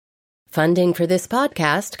Funding for this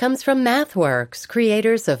podcast comes from MathWorks,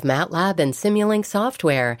 creators of MATLAB and Simulink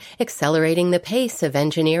software, accelerating the pace of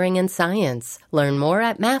engineering and science. Learn more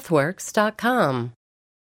at mathworks.com.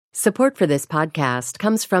 Support for this podcast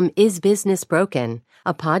comes from Is Business Broken,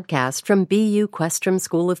 a podcast from BU Questrom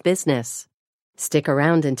School of Business. Stick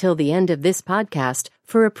around until the end of this podcast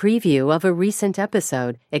for a preview of a recent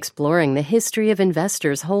episode exploring the history of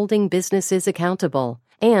investors holding businesses accountable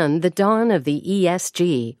and the dawn of the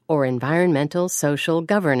ESG, or Environmental Social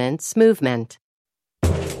Governance, movement.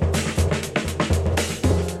 From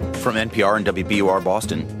NPR and WBUR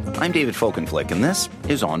Boston, I'm David Folkenflik, and this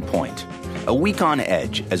is On Point. A week on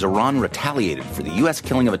edge as Iran retaliated for the U.S.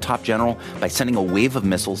 killing of a top general by sending a wave of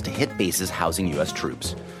missiles to hit bases housing U.S.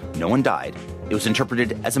 troops. No one died. It was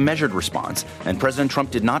interpreted as a measured response, and President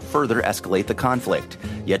Trump did not further escalate the conflict.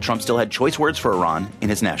 Yet Trump still had choice words for Iran in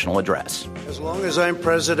his national address. As long as I'm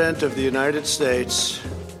president of the United States,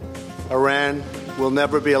 Iran will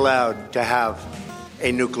never be allowed to have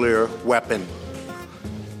a nuclear weapon.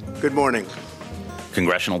 Good morning.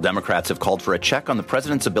 Congressional Democrats have called for a check on the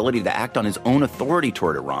president's ability to act on his own authority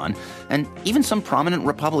toward Iran, and even some prominent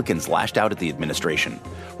Republicans lashed out at the administration.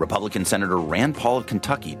 Republican Senator Rand Paul of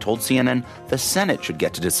Kentucky told CNN the Senate should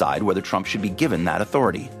get to decide whether Trump should be given that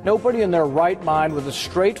authority. Nobody in their right mind with a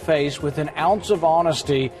straight face, with an ounce of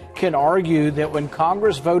honesty, can argue that when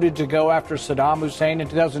Congress voted to go after Saddam Hussein in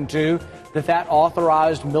 2002, that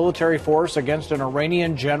authorized military force against an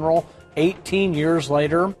Iranian general 18 years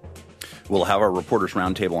later. We'll have our Reporters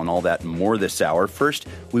Roundtable on all that and more this hour. First,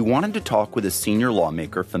 we wanted to talk with a senior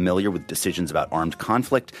lawmaker familiar with decisions about armed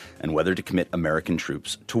conflict and whether to commit American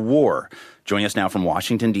troops to war. Joining us now from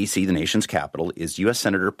Washington, D.C., the nation's capital, is U.S.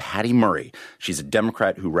 Senator Patty Murray. She's a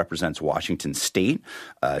Democrat who represents Washington State.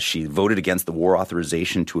 She voted against the war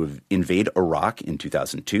authorization to invade Iraq in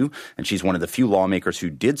 2002, and she's one of the few lawmakers who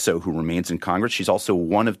did so who remains in Congress. She's also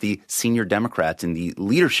one of the senior Democrats in the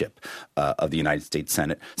leadership of the United States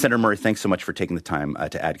Senate. Senator Murray, thanks so much for taking the time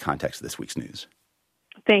to add context to this week's news.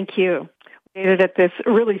 Thank you. We made it at this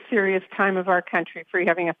really serious time of our country for you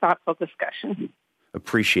having a thoughtful discussion.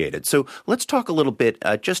 Appreciate it. So let's talk a little bit,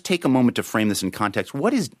 just take a moment to frame this in context.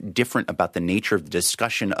 What is different about the nature of the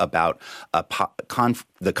discussion about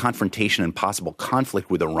the confrontation and possible conflict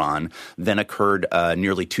with Iran than occurred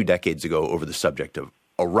nearly 2 decades ago over the subject of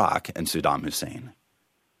Iraq and Saddam Hussein?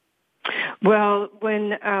 Well,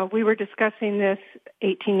 when we were discussing this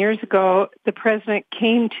 18 years ago, the president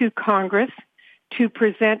came to Congress to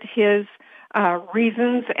present his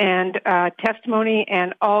reasons and testimony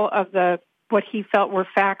and all of what he felt were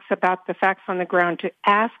facts about the facts on the ground to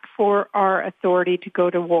ask for our authority to go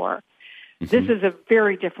to war. Mm-hmm. This is a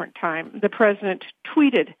very different time. The president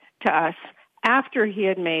tweeted to us after he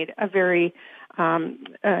had made a very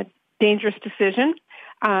dangerous decision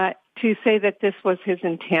to say that this was his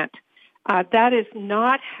intent. That is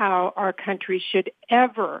not how our country should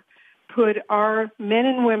ever put our men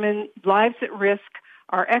and women's lives at risk,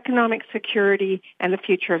 our economic security, and the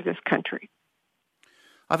future of this country.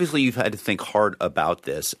 Obviously, you've had to think hard about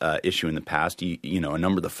this issue in the past. You know, a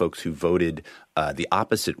number of the folks who voted the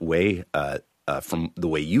opposite way from the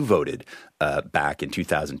way you voted back in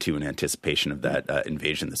 2002 in anticipation of that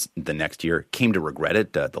invasion the next year came to regret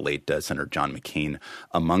it, the late Senator John McCain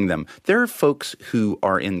among them. There are folks who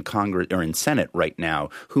are in Congress or in Senate right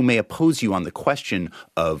now who may oppose you on the question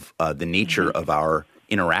of the nature of our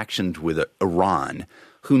interactions with Iran,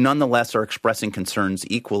 who nonetheless are expressing concerns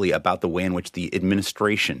equally about the way in which the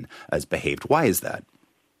administration has behaved. Why is that?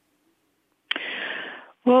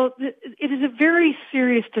 Well, it is a very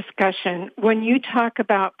serious discussion when you talk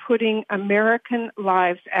about putting American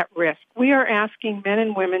lives at risk. We are asking men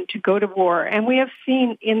and women to go to war, and we have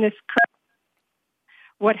seen in this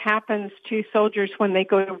what happens to soldiers when they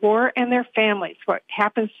go to war and their families, what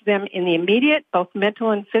happens to them in the immediate, both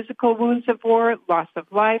mental and physical wounds of war, loss of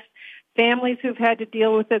life, families who've had to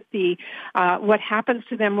deal with it, what happens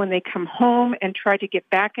to them when they come home and try to get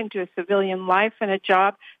back into a civilian life and a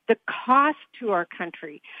job, the cost to our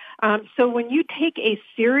country. So when you take a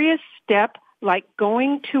serious step like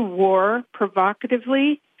going to war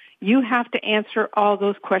provocatively, you have to answer all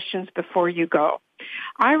those questions before you go.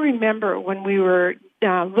 I remember when we were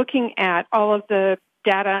looking at all of the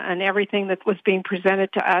data and everything that was being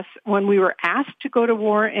presented to us when we were asked to go to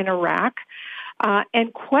war in Iraq,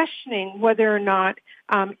 and questioning whether or not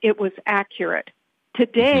it was accurate.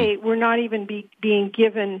 Today, we're not even being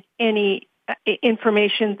given any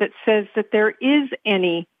information that says that there is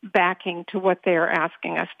any backing to what they are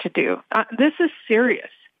asking us to do. This is serious.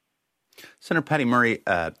 Senator Patty Murray,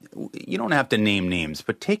 you don't have to name names,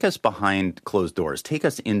 but take us behind closed doors. Take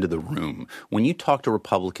us into the room. When you talk to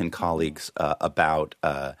Republican colleagues about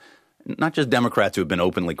not just Democrats who have been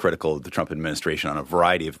openly critical of the Trump administration on a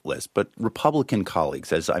variety of lists, but Republican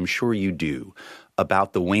colleagues, as I'm sure you do,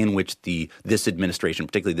 about the way in which this administration,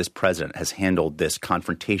 particularly this president, has handled this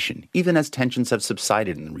confrontation, even as tensions have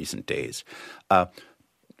subsided in recent days.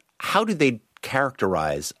 How do they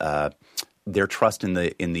characterize their trust in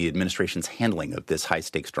the administration's handling of this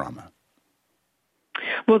high-stakes drama?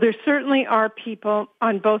 Well, there certainly are people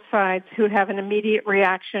on both sides who have an immediate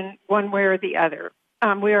reaction one way or the other.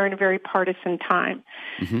 We are in a very partisan time.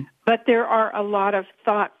 Mm-hmm. But there are a lot of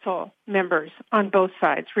thoughtful members on both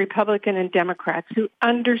sides, Republican and Democrats, who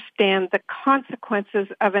understand the consequences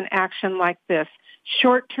of an action like this,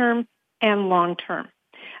 short-term and long-term.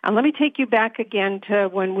 And let me take you back again to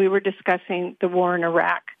when we were discussing the war in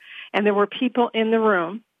Iraq. And there were people in the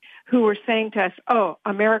room who were saying to us, oh,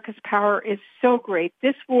 America's power is so great.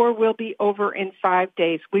 This war will be over in 5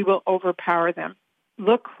 days. We will overpower them.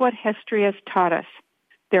 Look what history has taught us.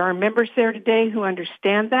 There are members there today who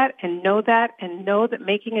understand that and know that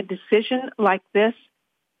making a decision like this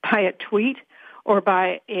by a tweet or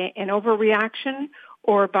by an overreaction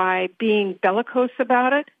or by being bellicose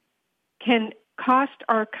about it can cost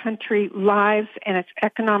our country lives and its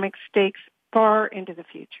economic stakes far into the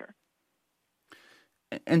future.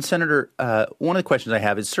 And Senator, one of the questions I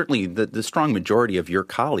have is certainly the strong majority of your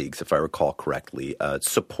colleagues, if I recall correctly,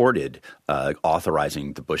 supported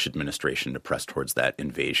authorizing the Bush administration to press towards that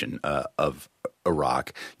invasion of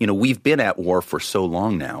Iraq. You know, we've been at war for so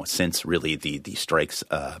long now, since really the strikes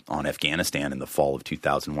on Afghanistan in the fall of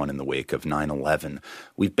 2001 in the wake of 9/11.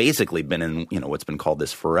 We've basically been in, what's been called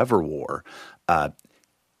this forever war.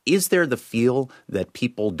 Is there the feel that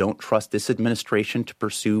people don't trust this administration to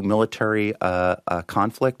pursue military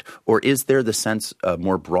conflict, or is there the sense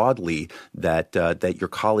more broadly that your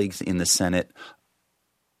colleagues in the Senate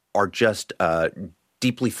are just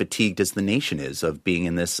deeply fatigued, as the nation is, of being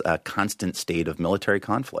in this constant state of military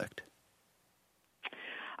conflict?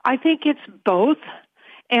 I think it's both.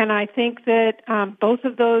 And I think that both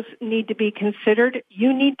of those need to be considered.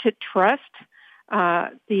 You need to trust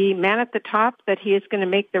the man at the top that he is going to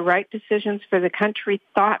make the right decisions for the country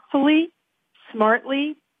thoughtfully,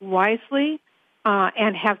 smartly, wisely,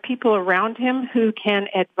 and have people around him who can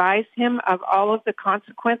advise him of all of the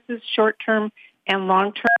consequences, short-term and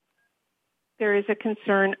long-term. There is a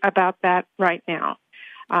concern about that right now.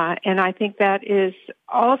 And I think that is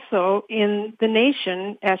also in the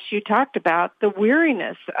nation, as you talked about, the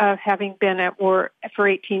weariness of having been at war for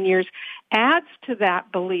 18 years adds to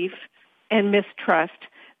that belief and mistrust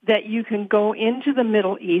that you can go into the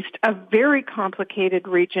Middle East, a very complicated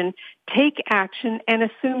region, take action, and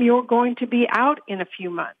assume you're going to be out in a few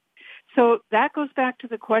months. So that goes back to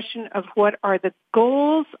the question of what are the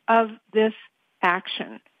goals of this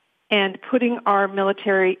action and putting our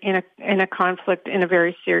military in a conflict in a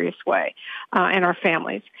very serious way, and our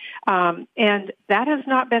families. And that has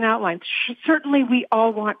not been outlined. Certainly we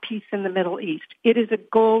all want peace in the Middle East. It is a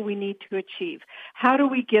goal we need to achieve. How do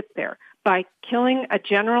we get there? By killing a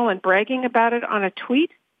general and bragging about it on a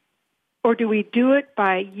tweet? Or do we do it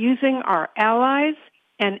by using our allies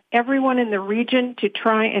and everyone in the region to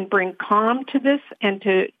try and bring calm to this and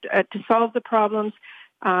to solve the problems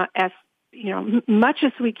as much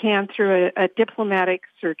as we can through a diplomatic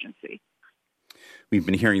urgency? We've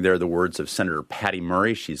been hearing there the words of Senator Patty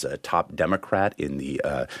Murray. She's a top Democrat in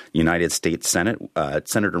the United States Senate.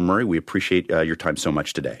 Senator Murray, we appreciate your time so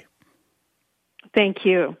much today. Thank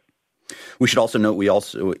you. We should also note we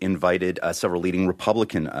also invited several leading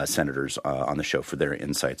Republican senators on the show for their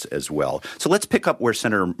insights as well. So let's pick up where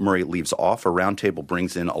Senator Murray leaves off. Our roundtable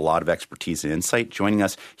brings in a lot of expertise and insight. Joining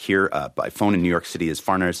us here by phone in New York City is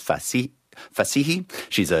Farnaz Fasihi.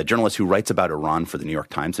 She's a journalist who writes about Iran for the New York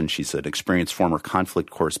Times, and she's an experienced former conflict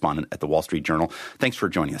correspondent at the Wall Street Journal. Thanks for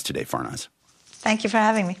joining us today, Farnaz. Thank you for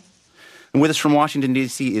having me. And with us from Washington,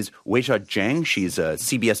 D.C. is Weijia Jiang. She's a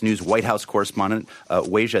CBS News White House correspondent.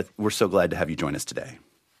 Weijia, we're so glad to have you join us today.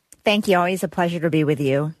 Thank you. Always a pleasure to be with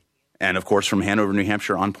you. And, of course, from Hanover, New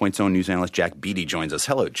Hampshire, On Point's own news analyst Jack Beatty joins us.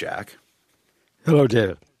 Hello, Jack. Hello,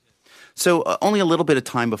 David. So only a little bit of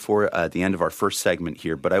time before the end of our first segment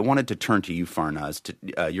here, but I wanted to turn to you, Farnaz.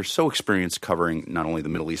 You're so experienced covering not only the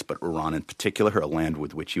Middle East, but Iran in particular, a land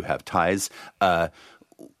with which you have ties.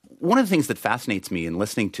 one of the things that fascinates me in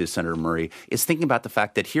listening to Senator Murray is thinking about the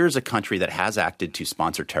fact that here's a country that has acted to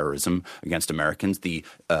sponsor terrorism against Americans. The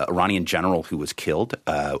Iranian general who was killed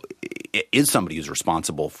is somebody who's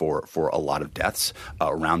responsible for a lot of deaths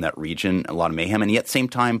around that region, a lot of mayhem. And yet at the same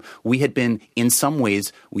time, we had been, in some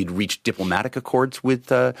ways, we'd reached diplomatic accords with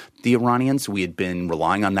the Iranians. We had been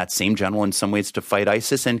relying on that same general in some ways to fight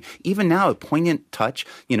ISIS. And even now, a poignant touch,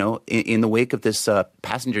 in the wake of this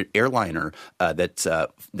passenger airliner that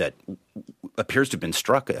appears to have been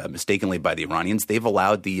struck mistakenly by the Iranians. They've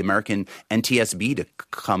allowed the American NTSB to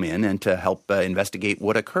come in and to help investigate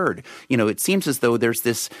what occurred. It seems as though there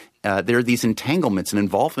are these entanglements and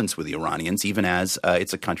involvements with the Iranians, even as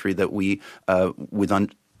it's a country that we, with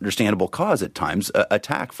understandable cause at times,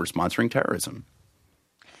 attack for sponsoring terrorism.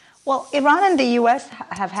 Well, Iran and the U.S.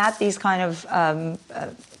 have had these kind of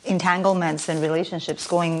entanglements and relationships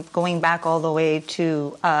going back all the way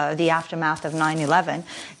to the aftermath of 9/11,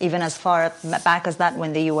 even as far back as that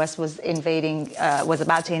when the U.S. was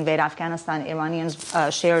about to invade Afghanistan. Iranians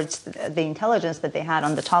shared the intelligence that they had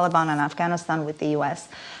on the Taliban and Afghanistan with the U.S.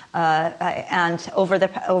 And over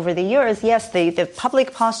the years, yes, the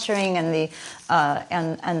public posturing and the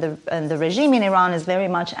regime in Iran is very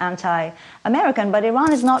much anti-American, but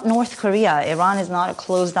Iran is not North Korea. Iran is not a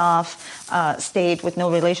closed-off state with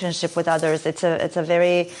no relationship with others. It's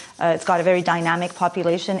got a very dynamic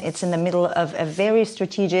population. It's in the middle of a very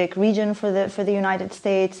strategic region for the United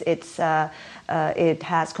States. It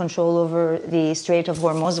has control over the Strait of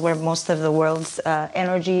Hormuz, where most of the world's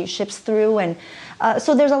energy ships through. And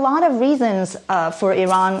so there's a lot of reasons for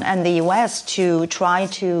Iran and the U.S. to try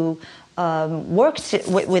to work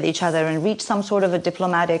with each other and reach some sort of a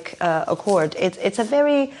diplomatic accord. It's a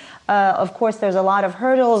very, of course, there's a lot of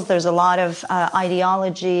hurdles. There's a lot of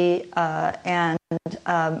ideology and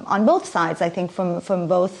on both sides, I think, from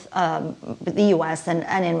both the U.S. and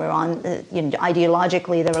in Iran.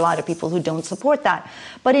 Ideologically, there are a lot of people who don't support that.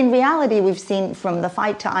 But in reality, we've seen from the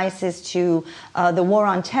fight to ISIS to the war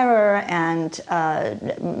on terror and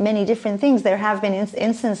many different things, there have been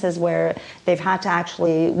instances where they've had to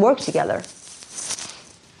actually work together.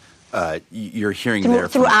 You're hearing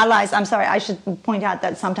through allies. I'm sorry, I should point out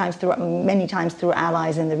that many times through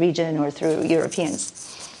allies in the region or through Europeans.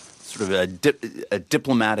 Sort of a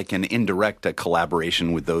diplomatic and indirect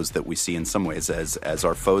collaboration with those that we see in some ways as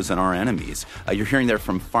our foes and our enemies. You're hearing there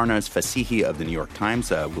from Farnaz Fasihi of the New York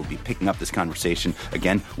Times. We'll be picking up this conversation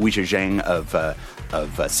again. Weijia Zhang of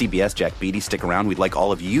CBS, Jack Beatty, stick around. We'd like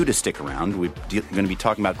all of you to stick around. We're going to be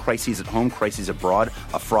talking about crises at home, crises abroad,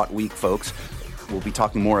 a fraught week, folks. We'll be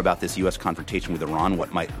talking more about this U.S. confrontation with Iran,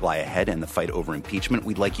 what might lie ahead, and the fight over impeachment.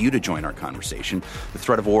 We'd like you to join our conversation. The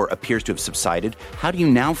threat of war appears to have subsided. How do you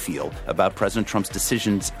now feel about President Trump's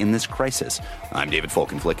decisions in this crisis? I'm David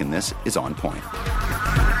Folkenflik, and this is On Point.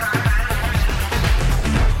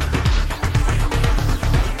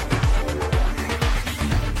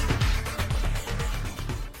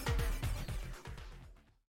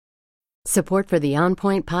 Support for the On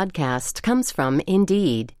Point podcast comes from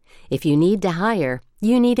Indeed. If you need to hire,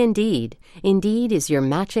 you need Indeed. Indeed is your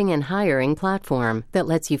matching and hiring platform that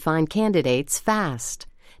lets you find candidates fast.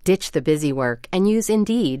 Ditch the busy work and use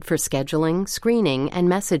Indeed for scheduling, screening, and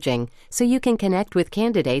messaging so you can connect with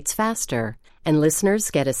candidates faster. And listeners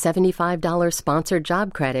get a $75 sponsored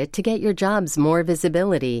job credit to get your jobs more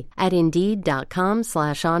visibility at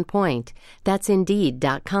Indeed.com/onpoint. That's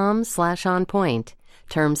Indeed.com/onpoint.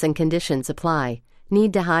 Terms and conditions apply.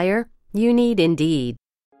 Need to hire? You need Indeed.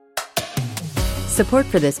 Support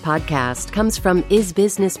for this podcast comes from Is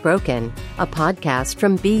Business Broken, a podcast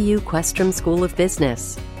from BU Questrom School of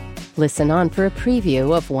Business. Listen on for a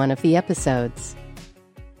preview of one of the episodes.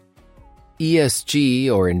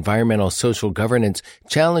 ESG, or environmental social governance,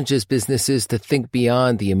 challenges businesses to think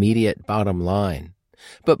beyond the immediate bottom line.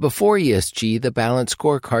 But before ESG, the Balanced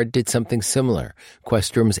Scorecard did something similar.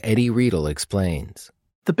 Questrom's Eddie Riedel explains.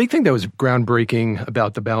 The big thing that was groundbreaking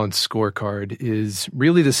about the Balanced Scorecard is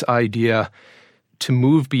really this idea to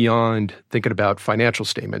move beyond thinking about financial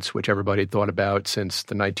statements, which everybody had thought about since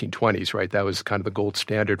the 1920s, right? That was kind of the gold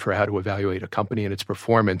standard for how to evaluate a company and its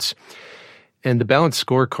performance. And the Balanced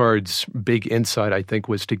Scorecard's big insight, I think,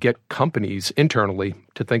 was to get companies internally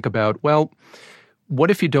to think about, well,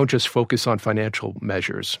 what if you don't just focus on financial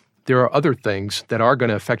measures? There are other things that are going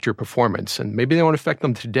to affect your performance, and maybe they won't affect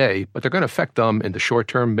them today, but they're going to affect them in the short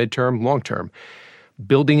term, midterm, long term.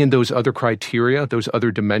 Building in those other criteria, those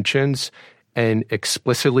other dimensions, and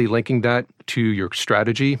explicitly linking that to your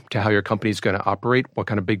strategy, to how your company is going to operate, what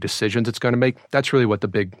kind of big decisions it's going to make, that's really what the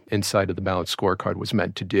big insight of the Balanced Scorecard was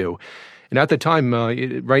meant to do. And at the time,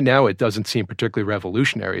 right now, it doesn't seem particularly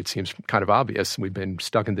revolutionary. It seems kind of obvious. We've been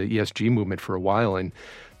stuck in the ESG movement for a while, and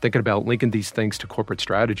thinking about linking these things to corporate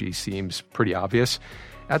strategy seems pretty obvious.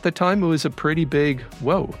 At the time, it was a pretty big,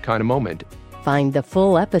 whoa, kind of moment. Find the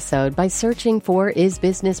full episode by searching for Is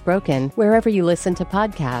Business Broken wherever you listen to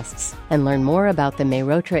podcasts, and learn more about the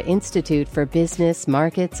Mehrotra Institute for Business,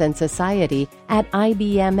 Markets, and Society at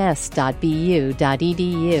ibms.bu.edu.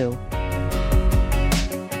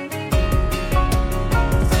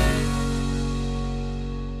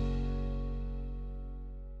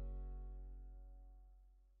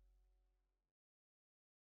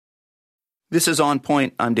 This is On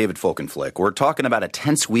Point. I'm David Folkenflik. We're talking about a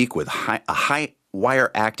tense week with a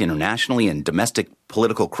high-wire act internationally and domestic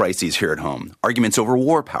political crises here at home. Arguments over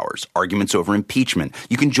war powers, arguments over impeachment.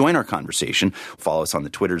 You can join our conversation. Follow us on the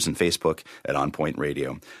Twitters and Facebook at On Point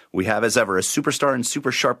Radio. We have, as ever, a superstar and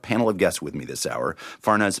super sharp panel of guests with me this hour.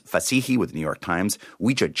 Farnaz Fasihi with the New York Times,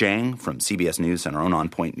 Weijia Jiang from CBS News, and our own On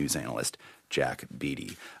Point news analyst, Jack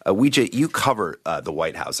Beatty. Weijia, you cover the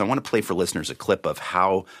White House. I want to play for listeners a clip of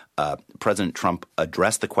how President Trump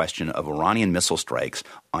addressed the question of Iranian missile strikes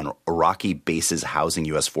on Iraqi bases housing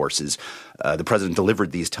U.S. forces. The president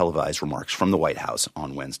delivered these televised remarks from the White House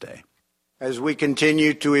on Wednesday. As we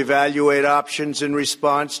continue to evaluate options in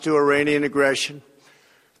response to Iranian aggression,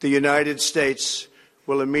 the United States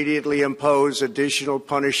will immediately impose additional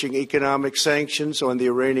punishing economic sanctions on the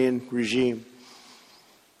Iranian regime.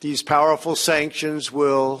 These powerful sanctions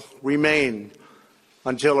will remain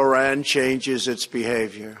until Iran changes its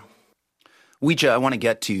behavior. Weijia, I want to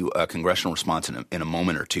get to a congressional response in a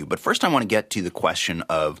moment or two, but first I want to get to the question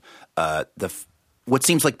of what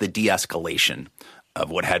seems like the de-escalation of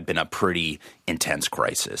what had been a pretty intense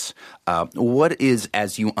crisis. What is,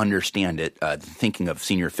 as you understand it, the thinking of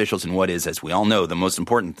senior officials, and what is, as we all know, the most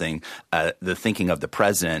important thing, the thinking of the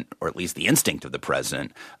president, or at least the instinct of the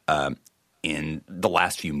president, in the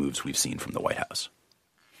last few moves we've seen from the White House?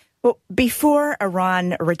 Well, before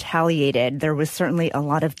Iran retaliated, there was certainly a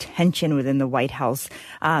lot of tension within the White House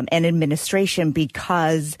and administration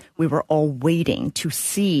because we were all waiting to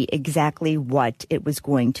see exactly what it was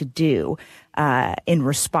going to do in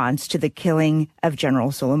response to the killing of General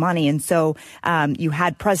Soleimani. And so you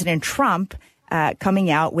had President Trump coming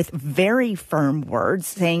out with very firm words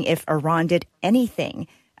saying if Iran did anything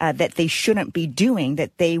that they shouldn't be doing,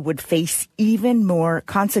 that they would face even more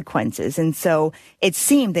consequences. And so it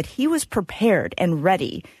seemed that he was prepared and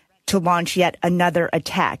ready to launch yet another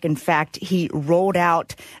attack. In fact, he rolled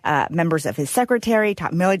out members of his secretary,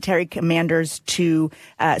 top military commanders to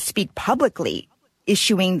speak publicly,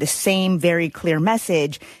 issuing the same very clear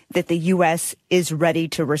message that the U.S. is ready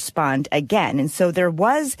to respond again. And so there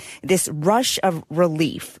was this rush of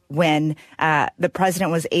relief when the president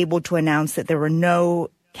was able to announce that there were no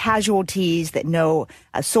casualties, that no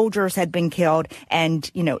soldiers had been killed. And,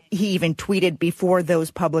 you know, he even tweeted before those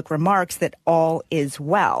public remarks that all is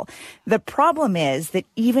well. The problem is that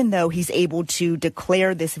even though he's able to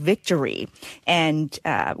declare this victory and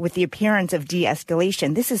with the appearance of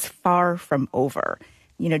de-escalation, this is far from over.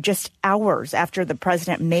 You know, just hours after the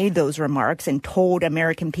president made those remarks and told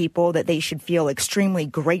American people that they should feel extremely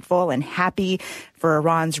grateful and happy for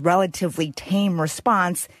Iran's relatively tame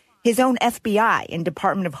response, his own FBI and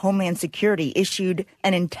Department of Homeland Security issued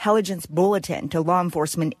an intelligence bulletin to law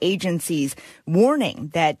enforcement agencies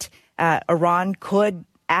warning that Iran could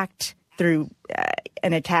act through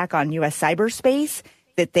an attack on U.S. cyberspace,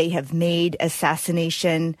 that they have made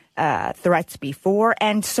assassination threats before,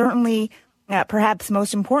 and certainly, perhaps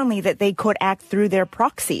most importantly, that they could act through their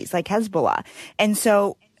proxies like Hezbollah. And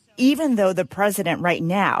so even though the president right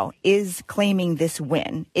now is claiming this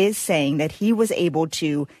win, is saying that he was able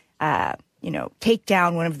to take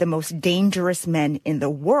down one of the most dangerous men in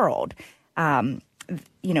the world.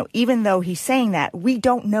 Even though he's saying that, we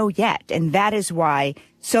don't know yet. And that is why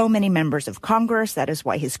so many members of Congress, that is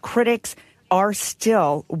why his critics are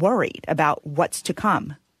still worried about what's to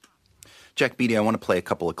come. Jack Beatty, I want to play a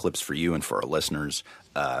couple of clips for you and for our listeners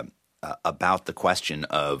about the question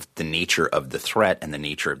of the nature of the threat and the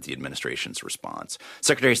nature of the administration's response.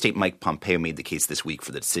 Secretary of State Mike Pompeo made the case this week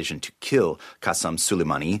for the decision to kill Qasem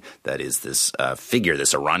Soleimani, that is this figure,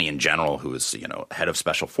 this Iranian general who is, head of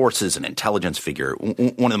special forces, an intelligence figure,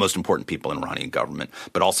 one of the most important people in Iranian government,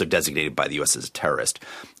 but also designated by the U.S. as a terrorist.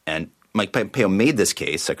 And Mike Pompeo made this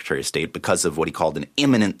case, Secretary of State, because of what he called an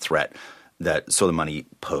imminent threat that Soleimani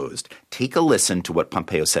posed. Take a listen to what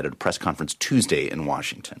Pompeo said at a press conference Tuesday in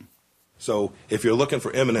Washington. So if you're looking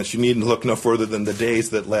for imminence, you needn't look no further than the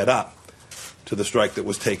days that led up to the strike that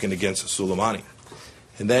was taken against Soleimani.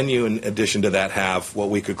 And then you, in addition to that, have what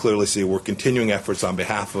we could clearly see were continuing efforts on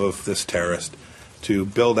behalf of this terrorist to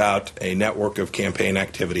build out a network of campaign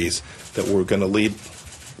activities that were going to lead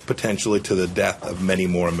potentially to the death of many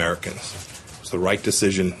more Americans. It was the right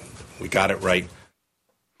decision. We got it right.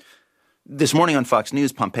 This morning on Fox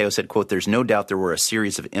News, Pompeo said, quote, "There's no doubt there were a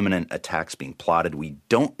series of imminent attacks being plotted. We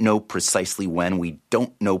don't know precisely when. We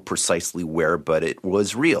don't know precisely where, but it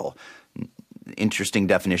was real." Interesting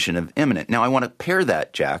definition of imminent. Now, I want to pair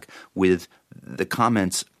that, Jack, with the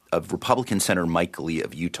comments of Republican Senator Mike Lee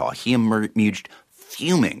of Utah. He emerged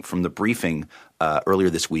fuming from the briefing earlier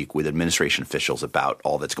this week with administration officials about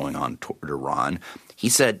all that's going on toward Iran. Lee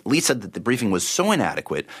said that the briefing was so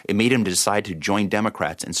inadequate, it made him decide to join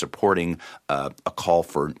Democrats in supporting a call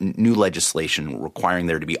for new legislation requiring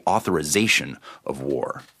there to be authorization of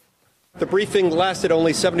war. The briefing lasted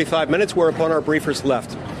only 75 minutes, whereupon our briefers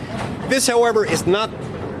left. This, however, is not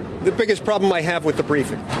the biggest problem I have with the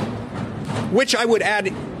briefing, which I would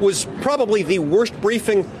add was probably the worst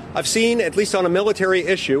briefing I've seen, at least on a military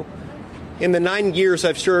issue, in the 9 years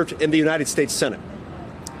I've served in the United States Senate.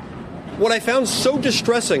 What I found so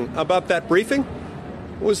distressing about that briefing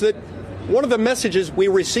was that one of the messages we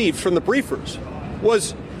received from the briefers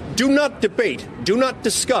was, do not debate, do not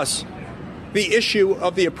discuss the issue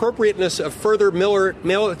of the appropriateness of further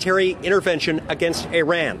military intervention against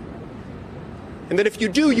Iran. And that if you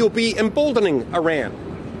do, you'll be emboldening Iran.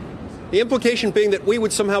 The implication being that we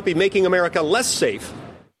would somehow be making America less safe.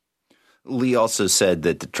 Lee also said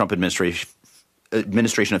that the Trump administration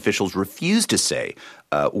officials refused to say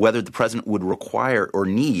whether the president would require or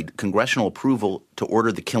need congressional approval to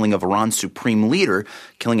order the killing of Iran's supreme leader.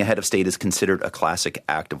 Killing a head of state is considered a classic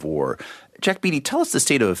act of war. Jack Beatty, tell us the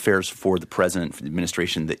state of affairs for the president, for the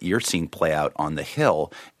administration that you're seeing play out on the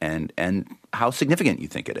Hill, and how significant you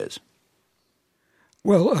think it is.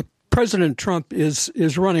 Well, President Trump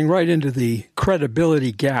is running right into the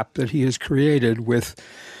credibility gap that he has created with,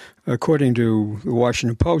 according to the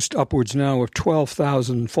Washington Post, upwards now of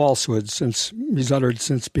 12,000 falsehoods since he's uttered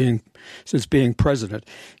since being president.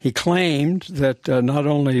 He claimed that not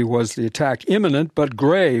only was the attack imminent but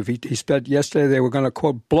grave. He said yesterday they were going to,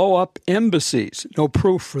 quote, blow up embassies. No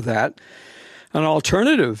proof for that. An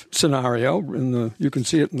alternative scenario, you can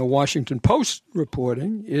see it in the Washington Post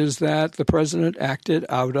reporting, is that the president acted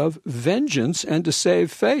out of vengeance and to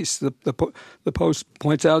save face. The Post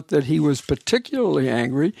points out that he was particularly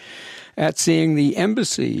angry at seeing the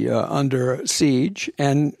embassy under siege,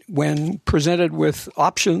 and when presented with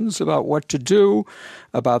options about what to do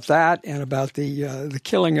about that and about the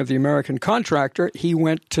killing of the American contractor, he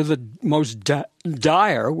went to the most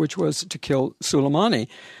dire, which was to kill Soleimani,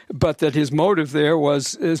 but that his motive there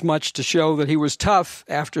was as much to show that he was tough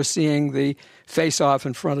after seeing the face-off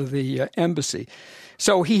in front of the embassy.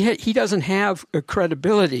 So he doesn't have a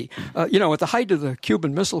credibility. At the height of the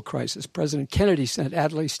Cuban Missile Crisis, President Kennedy sent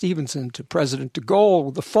Adlai Stevenson to President de Gaulle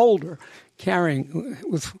with a folder carrying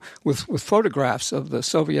with photographs of the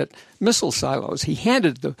Soviet missile silos.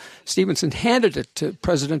 Stevenson handed it to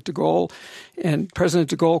President de Gaulle, and President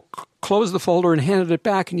de Gaulle closed the folder and handed it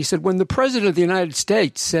back. And he said, when the President of the United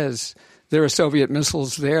States says there are Soviet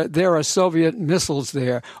missiles there, there are Soviet missiles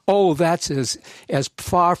there. Oh, that's as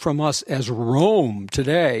far from us as Rome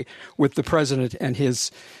today with the president and his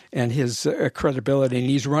credibility. And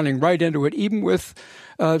he's running right into it, even with,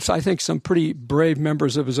 I think, some pretty brave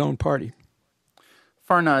members of his own party.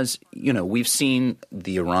 Farnaz, we've seen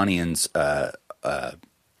the Iranians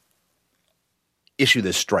issue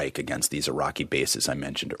this strike against these Iraqi bases I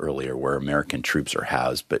mentioned earlier where American troops are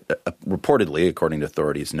housed. But reportedly, according to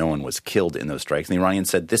authorities, no one was killed in those strikes. And the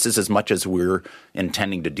Iranians said this is as much as we're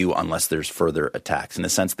intending to do unless there's further attacks. In a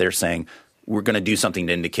sense, they're saying we're going to do something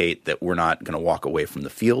to indicate that we're not going to walk away from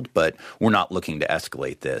the field, but we're not looking to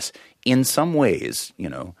escalate this. In some ways,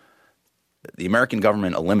 the American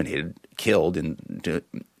government killed, in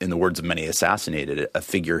the words of many, assassinated a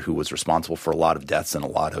figure who was responsible for a lot of deaths and a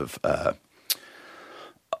lot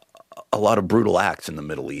of brutal acts in the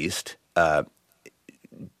Middle East.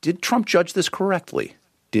 Did Trump judge this correctly?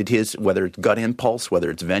 Did whether it's gut impulse, whether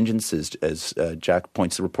it's vengeance, as Jack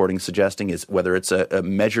points the reporting suggesting, is whether it's a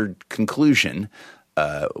measured conclusion,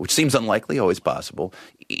 which seems unlikely, always possible.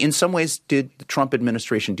 In some ways, did the Trump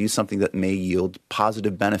administration do something that may yield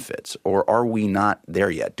positive benefits, or are we not there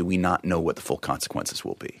yet? Do we not know what the full consequences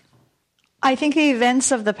will be? I think the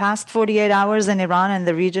events of the past 48 hours in Iran and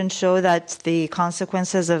the region show that the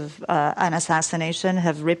consequences of an assassination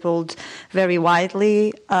have rippled very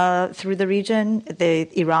widely through the region.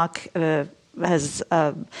 Iraq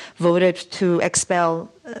voted to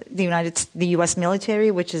expel the U.S.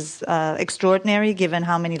 military, which is extraordinary given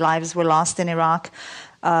how many lives were lost in Iraq.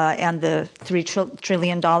 And the $3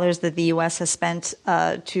 trillion that the U.S. has spent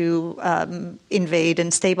to invade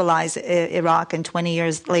and stabilize Iraq, and 20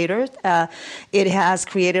 years later, it has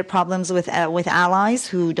created problems with allies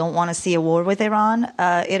who don't want to see a war with Iran.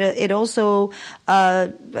 It also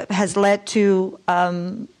has led to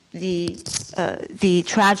the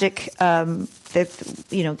tragic,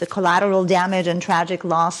 the collateral damage and tragic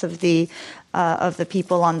loss of the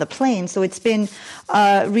people on the plane. So it's been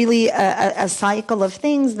really a cycle of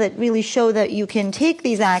things that really show that you can take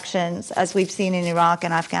these actions, as we've seen in Iraq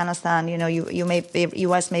and Afghanistan.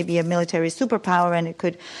 U.S. may be a military superpower and it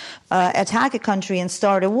could attack a country and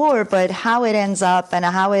start a war, but how it ends up and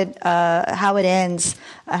how it ends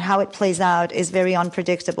and how it plays out is very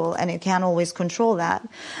unpredictable, and it can't always control that.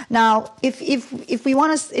 Now, if we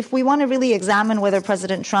want to really examine whether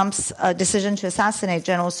President Trump's decision to assassinate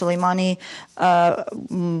General Soleimani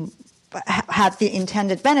had the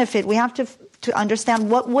intended benefit, we have to understand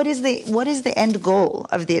what is the end goal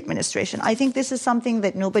of the administration. I think this is something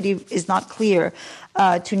that nobody is not clear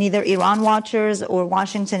to neither Iran watchers or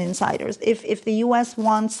Washington insiders. If the U.S.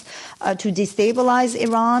 wants to destabilize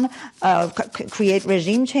Iran, create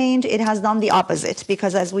regime change, it has done the opposite,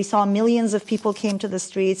 because as we saw, millions of people came to the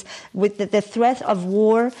streets with the threat of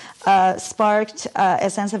war sparked a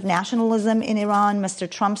sense of nationalism in Iran. Mr.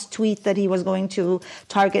 Trump's tweet that he was going to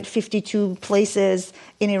target 52 places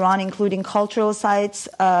in Iran, including cultural sites,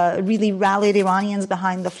 really rallied Iranians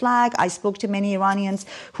behind the flag. I spoke to many Iranians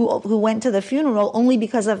who went to the funeral only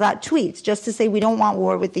because of that tweet, just to say, we don't want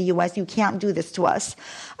war with the U.S. You can't do this to us.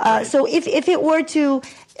 Right. So if it were to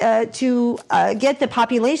get the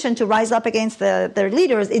population to rise up against their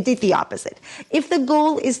leaders, it did the opposite. If the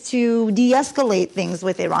goal is to de-escalate things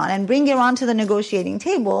with Iran and bring Iran to the negotiating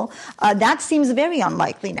table, that seems very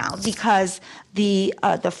unlikely now, because the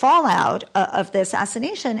fallout of the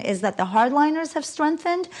assassination is that the hardliners have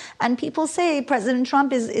strengthened, and people say President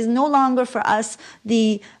Trump is no longer for us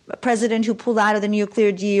the president who pulled out of the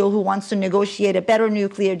nuclear deal, who wants to negotiate a better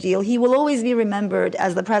nuclear deal. He will always be remembered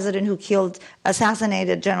as the president who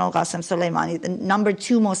assassinated General Qasem Soleimani, the number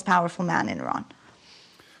 2 most powerful man in Iran.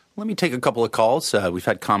 Let me take a couple of calls. We've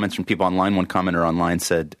had comments from people online. One commenter online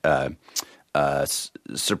said,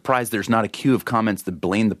 surprised there's not a queue of comments that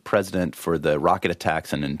blame the president for the rocket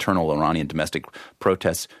attacks and internal Iranian domestic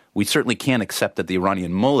protests. We certainly can't accept that the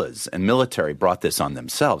Iranian mullahs and military brought this on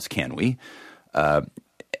themselves, can we?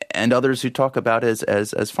 And others who talk about, as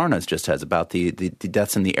Farnaz just has, about the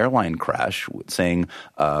deaths in the airline crash, saying,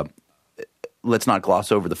 let's not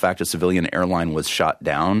gloss over the fact a civilian airline was shot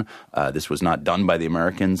down. This was not done by the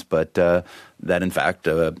Americans, but that in fact,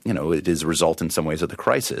 it is a result in some ways of the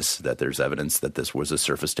crisis, that there's evidence that this was a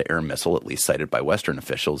surface-to-air missile, at least cited by Western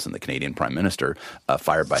officials and the Canadian Prime Minister,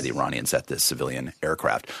 fired by the Iranians at this civilian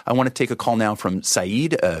aircraft. I want to take a call now from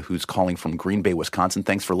Saeed, who's calling from Green Bay, Wisconsin.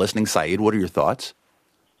 Thanks for listening, Saeed. What are your thoughts?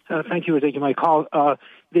 Thank you for taking my call.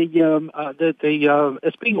 It's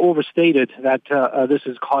being overstated that this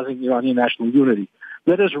is causing Iranian national unity.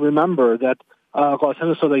 Let us remember that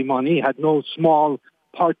Qasem Soleimani had no small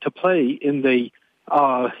part to play in the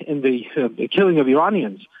killing of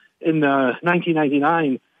Iranians. In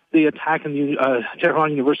 1999, the attack in the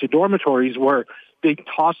Tehran University dormitories, where they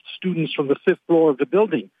tossed students from the 5th floor of the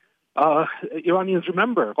building. Iranians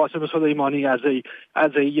remember Qasem Soleimani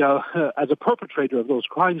as a perpetrator of those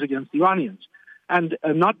crimes against Iranians, and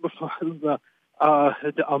not before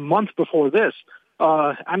a month before this,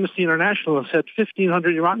 Amnesty International said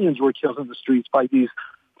 1,500 Iranians were killed in the streets by these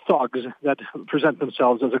thugs that present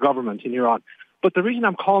themselves as a government in Iran. But the reason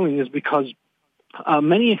I'm calling is because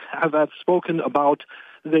many have spoken about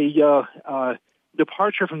the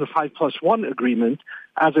departure from the 5+1 agreement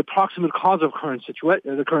as a proximate cause of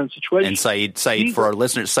the current situation. And Saeed, for our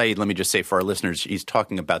listeners, Saeed, let me just say for our listeners, he's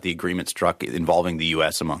talking about the agreement struck involving the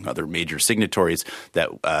U.S. among other major signatories that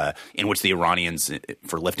in which the Iranians,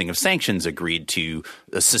 for lifting of sanctions, agreed to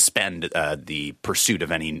suspend the pursuit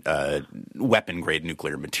of any weapon-grade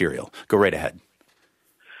nuclear material. Go right ahead.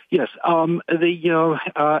 Yes,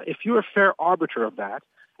 if you're a fair arbiter of that,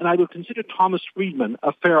 and I would consider Thomas Friedman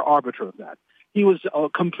a fair arbiter of that. He was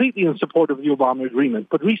completely in support of the Obama agreement,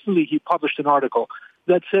 but recently he published an article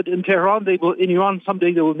that said in Tehran, in Iran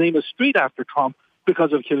someday they will name a street after Trump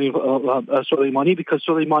because of killing Soleimani, because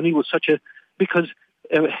Soleimani was because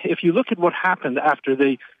if you look at what happened after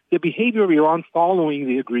the behavior of Iran following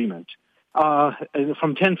the agreement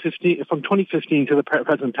from 2015 to the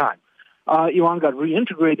present time, Iran got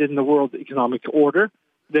reintegrated in the world economic order.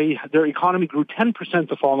 Their economy grew 10%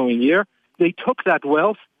 the following year. They took that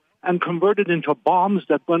wealth and converted it into bombs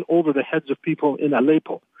that went over the heads of people in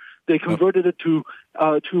Aleppo. They converted it to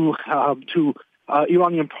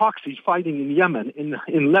Iranian proxies fighting in Yemen,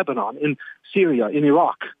 in Lebanon, in Syria, in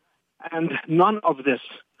Iraq. And none of this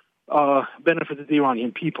benefited the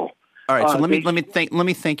Iranian people. All right, so let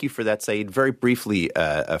me thank you for that, Saeed. Very briefly,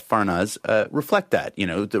 Farnaz, reflect that. You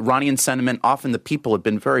know, the Iranian sentiment, often the people have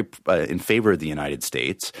been very in favor of the United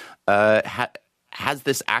States. Has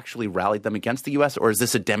this actually rallied them against the U.S., or is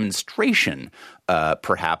this a demonstration,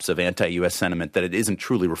 perhaps, of anti-U.S. sentiment that it isn't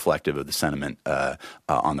truly reflective of the sentiment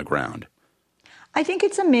on the ground? I think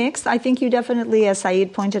it's a mix. I think you definitely, as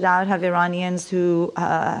Saeed pointed out, have Iranians who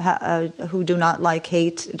do not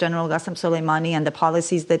hate General Qasem Soleimani and the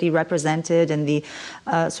policies that he represented and the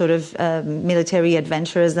sort of military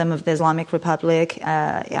adventurism of the Islamic Republic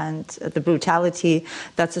and the brutality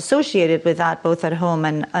that's associated with that, both at home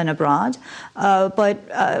and abroad. But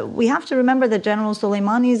we have to remember that General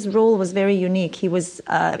Soleimani's role was very unique. He was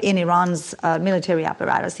in Iran's military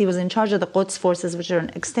apparatus. He was in charge of the Quds forces, which are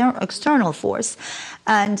an external force.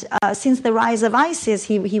 And since the rise of ISIS,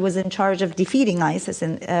 he was in charge of defeating ISIS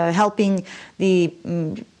and helping the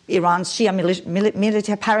Iran's Shia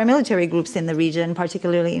paramilitary groups in the region,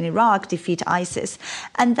 particularly in Iraq, defeat ISIS.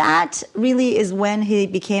 And that really is when he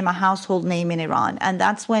became a household name in Iran. And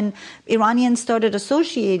that's when Iranians started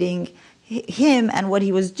associating him and what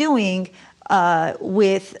he was doing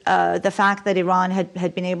with the fact that Iran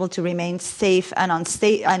had been able to remain safe and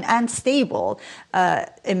stable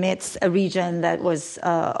amidst a region that was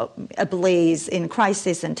ablaze in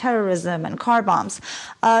crisis and terrorism and car bombs.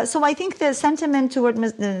 So I think the sentiment toward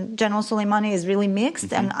General Soleimani is really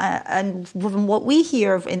mixed, and from what we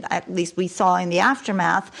hear, at least we saw in the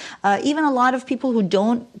aftermath, even a lot of people who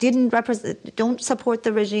don't support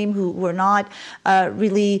the regime, who were not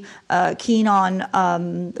really keen on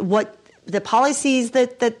what the policies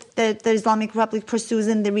that the Islamic Republic pursues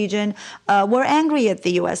in the region, were angry at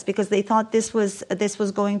the U.S. because they thought this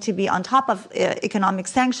was going to be on top of economic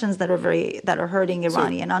sanctions that are hurting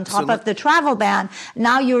Iran, and on top of the travel ban.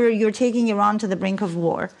 Now you're taking Iran to the brink of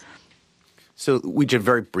war. So, Weijia,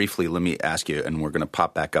 very briefly, let me ask you, and we're going to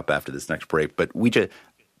pop back up after this next break. But Weijia,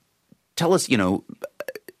 tell us,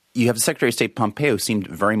 you have Secretary of State Pompeo seemed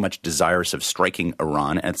very much desirous of striking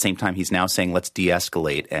Iran. At the same time, he's now saying let's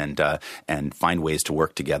de-escalate and find ways to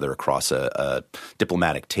work together across a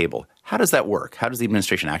diplomatic table. How does that work? How does the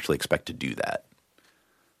administration actually expect to do that?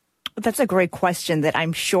 That's a great question that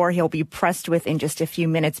I'm sure he'll be pressed with in just a few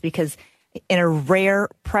minutes, because in a rare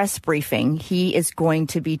press briefing, he is going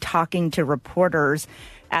to be talking to reporters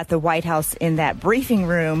at the White House in that briefing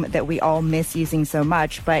room that we all miss using so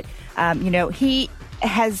much. But, he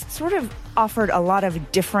has sort of offered a lot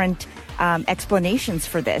of different explanations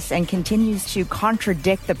for this and continues to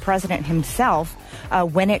contradict the president himself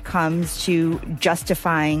when it comes to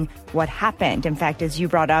justifying what happened. In fact, as you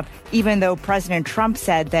brought up, even though President Trump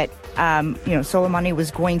said that, Soleimani was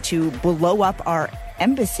going to blow up our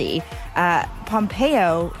embassy,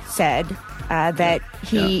 Pompeo said that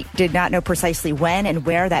he did not know precisely when and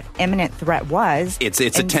where that imminent threat was. It's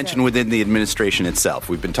a tension within the administration itself.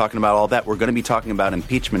 We've been talking about all that. We're going to be talking about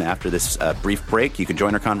impeachment after this brief break. You can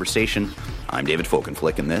join our conversation. I'm David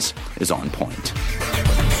Folkenflik, and this is On Point.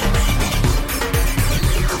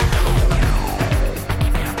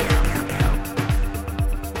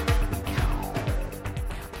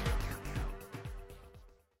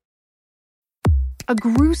 A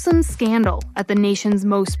gruesome scandal at the nation's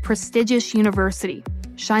most prestigious university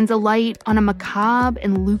shines a light on a macabre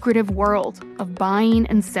and lucrative world of buying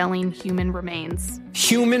and selling human remains.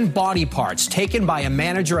 Human body parts taken by a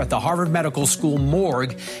manager at the Harvard Medical School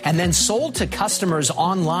morgue and then sold to customers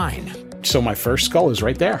online. So my first skull is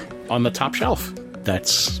right there on the top shelf.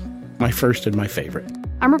 That's my first and my favorite.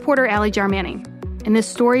 I'm reporter Allie Jarmanning, and this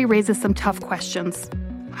story raises some tough questions.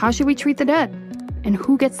 How should we treat the dead? And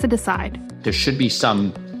who gets to decide? There should be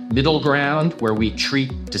some middle ground where we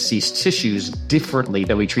treat deceased tissues differently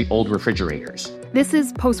than we treat old refrigerators. This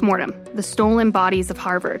is Postmortem, the Stolen Bodies of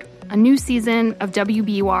Harvard, a new season of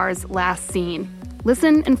WBUR's Last Scene.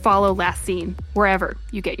 Listen and follow Last Scene wherever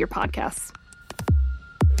you get your podcasts.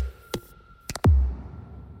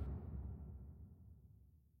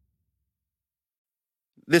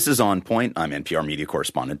 This is On Point. I'm NPR media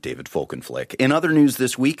correspondent David Folkenflik. In other news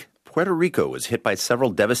this week, Puerto Rico was hit by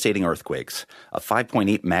several devastating earthquakes. A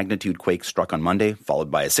 5.8 magnitude quake struck on Monday, followed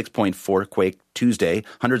by a 6.4 quake Tuesday.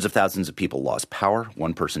 Hundreds of thousands of people lost power.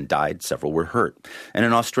 One person died. Several were hurt. And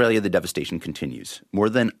in Australia, the devastation continues. More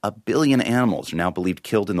than 1 billion animals are now believed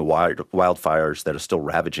killed in the wildfires that are still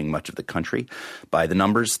ravaging much of the country. By the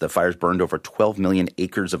numbers, the fires burned over 12 million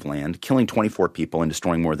acres of land, killing 24 people and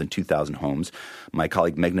destroying more than 2,000 homes. My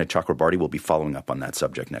colleague Meghna Chakrabarti will be following up on that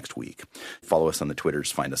subject next week. Follow us on the Twitters.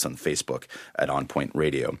 Find us on Facebook at On Point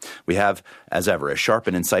Radio. We have, as ever, a sharp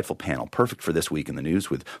and insightful panel, perfect for this week in the news,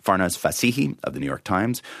 with Farnaz Fasihi of the New York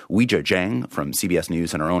Times, Weijia Jiang from CBS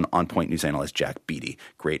News, and our own On Point news analyst, Jack Beatty.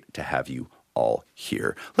 Great to have you all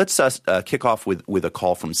here. Let's kick off with a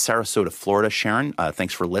call from Sarasota, Florida. Sharon,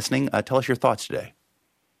 thanks for listening. Tell us your thoughts today.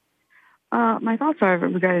 My thoughts are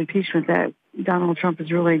regarding impeachment that Donald Trump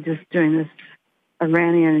is really just doing this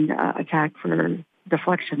Iranian attack for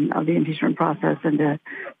deflection of the impeachment process and to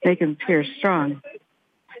make him appear strong.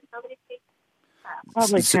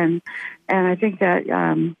 Republican, and I think that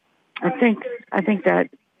I think that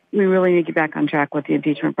we really need to get back on track with the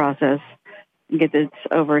impeachment process and get this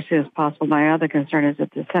over as soon as possible. My other concern is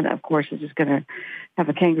that the Senate, of course, is just going to have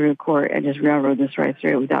a kangaroo court and just railroad this right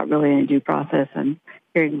through without really any due process and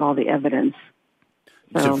hearing all the evidence.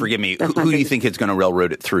 So forgive me, who do you think is going to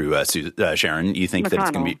railroad it through, Sharon? You think McConnell, that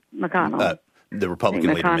it's going to be McConnell? The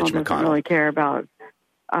Republican leader, Mitch McConnell. Doesn't really care about.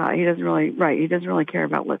 He doesn't really care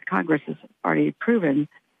about what Congress has already proven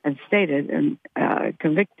and stated and said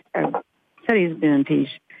he's been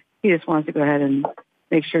impeached. He just wants to go ahead and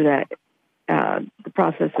make sure that the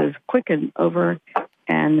process is quick and over,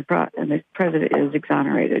 and the president is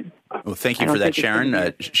exonerated. Well, thank you for that,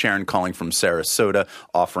 Sharon. Sharon calling from Sarasota,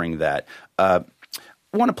 offering that.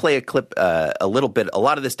 I want to play a clip a little bit. A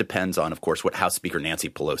lot of this depends on, of course, what House Speaker Nancy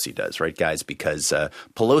Pelosi does, right, guys? Because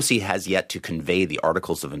Pelosi has yet to convey the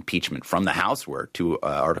articles of impeachment from the House, where 2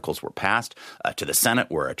 articles were passed, to the Senate,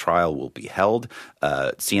 where a trial will be held.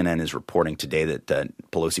 CNN is reporting today that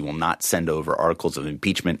Pelosi will not send over articles of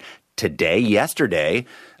impeachment today. Yesterday,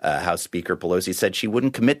 House Speaker Pelosi said she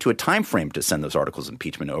wouldn't commit to a time frame to send those articles of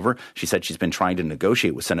impeachment over. She said she's been trying to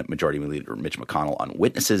negotiate with Senate Majority Leader Mitch McConnell on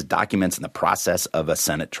witnesses, documents, and the process of a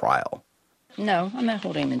Senate trial. No, I'm not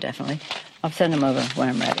holding them indefinitely. I'll send them over when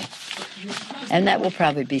I'm ready. And that will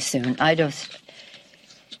probably be soon.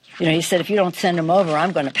 He said, if you don't send them over,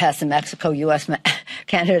 I'm going to pass the Mexico-U.S.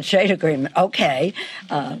 Canada trade agreement. Okay.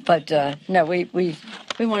 But no, we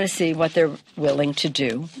want to see what they're willing to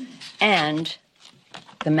do and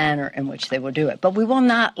the manner in which they will do it. But we will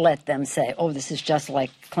not let them say, oh, this is just like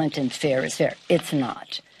Clinton, fair is fair. It's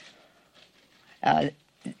not.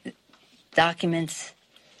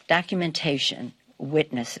 Documentation,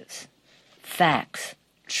 witnesses, facts,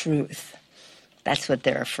 truth. That's what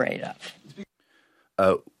they're afraid of.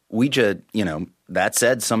 Weijia, that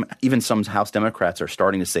said, some House Democrats are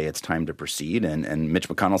starting to say it's time to proceed, and Mitch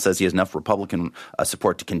McConnell says he has enough Republican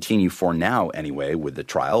support to continue for now anyway with the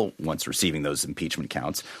trial once receiving those impeachment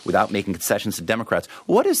counts without making concessions to Democrats.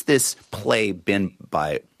 What has this play been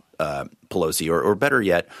by Pelosi, or better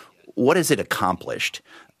yet, what has it accomplished,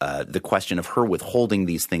 the question of her withholding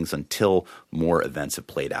these things until more events have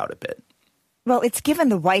played out a bit? Well, it's given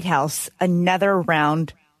the White House another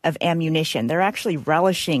round of ammunition. They're actually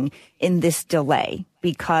relishing in this delay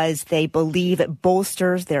because they believe it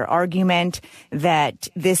bolsters their argument that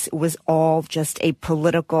this was all just a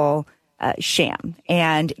political sham.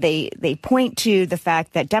 And they point to the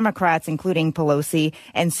fact that Democrats, including Pelosi,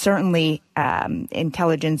 and certainly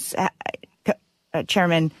Intelligence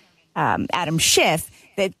Chairman Adam Schiff,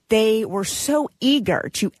 that they were so eager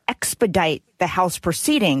to expedite the House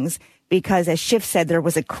proceedings because, as Schiff said, there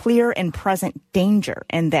was a clear and present danger,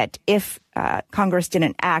 and that if Congress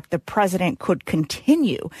didn't act, the president could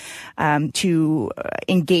continue to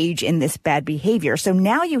engage in this bad behavior. So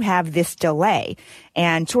now you have this delay,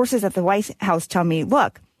 and sources at the White House tell me,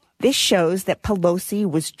 look, this shows that Pelosi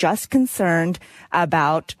was just concerned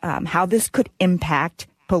about how this could impact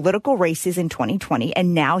political races in 2020,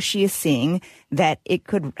 and now she is seeing that it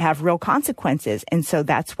could have real consequences, and so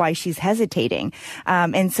that's why she's hesitating.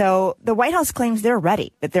 And so the White House claims they're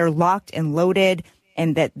ready, that they're locked and loaded,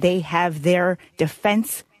 and that they have their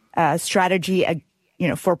defense strategy,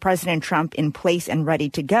 for President Trump in place and ready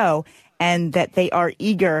to go, and that they are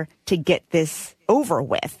eager to get this over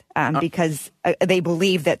with because they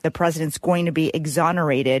believe that the president's going to be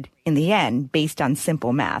exonerated in the end based on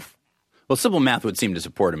simple math. Well, simple math would seem to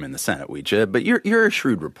support him in the Senate, Weijia, but you're a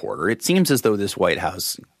shrewd reporter. It seems as though this White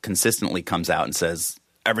House consistently comes out and says,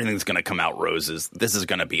 everything's going to come out roses. This is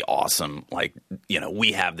going to be awesome. Like,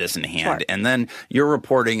 we have this in hand. Sure. And then your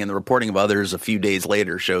reporting and the reporting of others a few days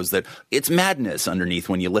later shows that it's madness underneath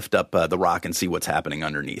when you lift up the rock and see what's happening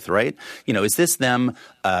underneath, right? Is this them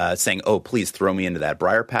saying, oh, please throw me into that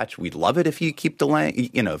briar patch? We'd love it if you keep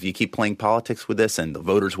delaying, if you keep playing politics with this and the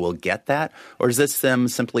voters will get that? Or is this them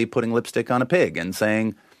simply putting lipstick on a pig and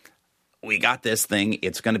saying, we got this thing.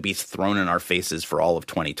 It's going to be thrown in our faces for all of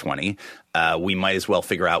 2020. We might as well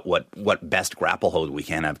figure out what best grapple hold we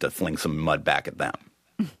can have to fling some mud back at them.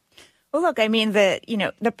 Well, look, I mean,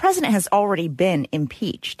 the president has already been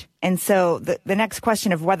impeached. And so the next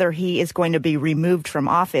question of whether he is going to be removed from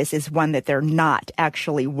office is one that they're not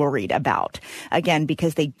actually worried about. Again,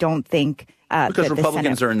 because they don't think because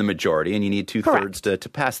Republicans are in the majority and you need 2/3 to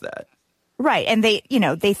pass that. Right. And they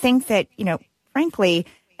think that, frankly,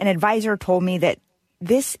 an advisor told me that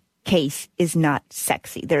this case is not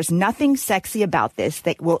sexy. There's nothing sexy about this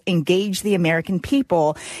that will engage the American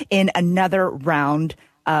people in another round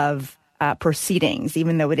of proceedings,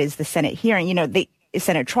 even though it is the Senate hearing, the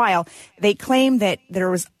Senate trial. They claim that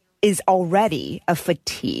there is already a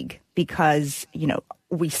fatigue because,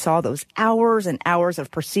 we saw those hours and hours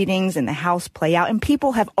of proceedings in the House play out, and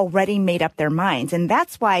people have already made up their minds. And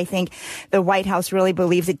that's why I think the White House really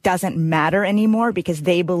believes it doesn't matter anymore, because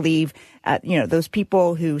they believe, those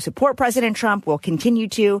people who support President Trump will continue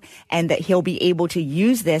to, and that he'll be able to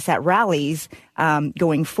use this at rallies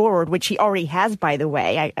going forward, which he already has, by the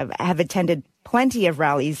way. I have attended plenty of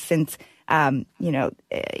rallies since,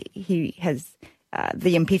 he has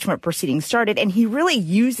the impeachment proceedings started, and he really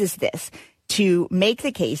uses this to make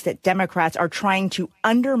the case that Democrats are trying to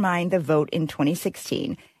undermine the vote in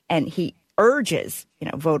 2016. And he urges,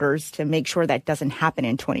 voters to make sure that doesn't happen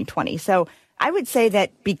in 2020. So I would say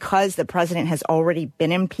that because the president has already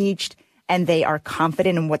been impeached and they are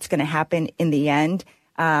confident in what's going to happen in the end,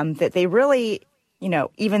 that they really,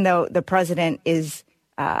 even though the president is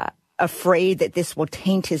afraid that this will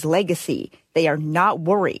taint his legacy, they are not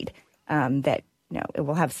worried that it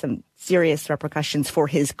will have some serious repercussions for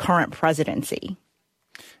his current presidency.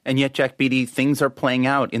 And yet, Jack Beatty, things are playing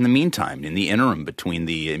out in the meantime, in the interim between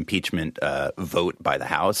the impeachment vote by the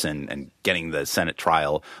House and getting the Senate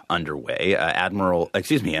trial underway.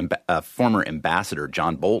 Former Ambassador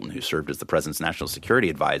John Bolton, who served as the president's national security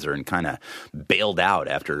advisor and kind of bailed out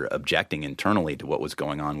after objecting internally to what was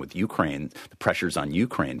going on with Ukraine, the pressures on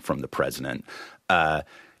Ukraine from the president.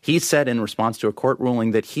 He said in response to a court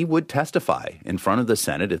ruling that he would testify in front of the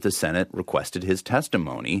Senate if the Senate requested his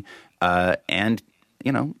testimony. And,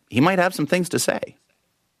 he might have some things to say.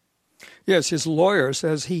 Yes, his lawyer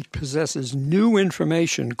says he possesses new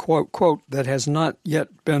information, quote, that has not yet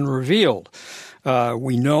been revealed.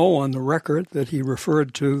 We know on the record that he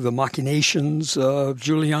referred to the machinations of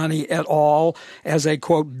Giuliani et al. As a,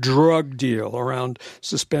 quote, drug deal around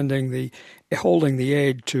holding the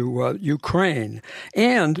aid to Ukraine.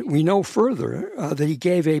 And we know further that he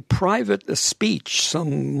gave a private speech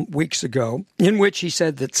some weeks ago in which he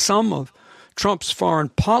said that some of Trump's foreign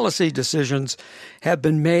policy decisions have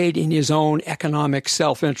been made in his own economic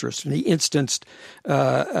self-interest. And he instanced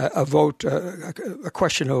a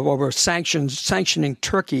question over sanctioning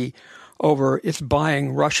Turkey over its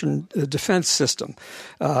buying Russian defense system.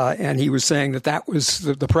 And he was saying that was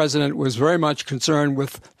the president was very much concerned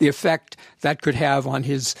with the effect that could have on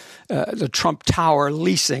his the Trump Tower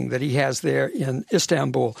leasing that he has there in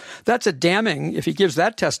Istanbul. That's a damning. If he gives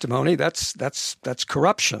that testimony, that's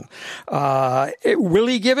corruption. Will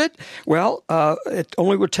he give it? Well, it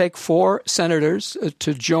only would take 4 senators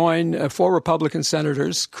to join. 4 Republican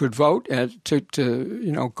senators could vote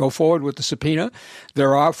to go forward with the subpoena.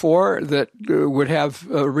 There are 4 that would have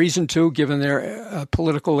reason to, given their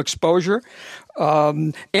political exposure.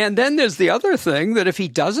 And then there's the other thing that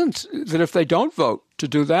if they don't vote to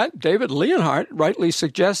do that, David Leonhardt rightly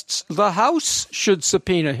suggests the House should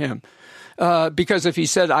subpoena him. Because if he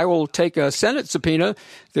said, I will take a Senate subpoena,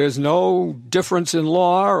 there's no difference in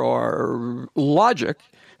law or logic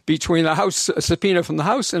between a subpoena from the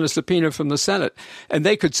House and a subpoena from the Senate. And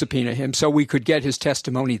they could subpoena him, so we could get his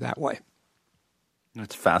testimony that way.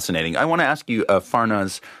 That's fascinating. I want to ask you,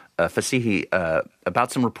 Farnaz Fasihi, about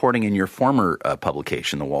some reporting in your former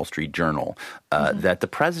publication, the Wall Street Journal, that the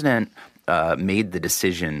president made the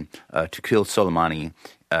decision to kill Soleimani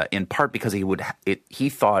in part because he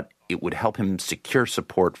thought it would help him secure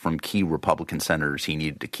support from key Republican senators he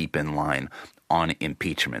needed to keep in line on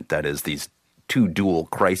impeachment. That is, these 2 dual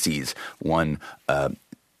crises, one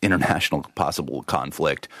international possible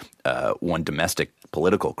conflict, one domestic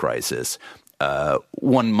political crisis.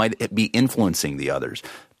 One might be influencing the others.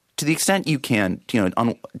 To the extent you can,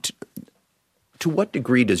 To what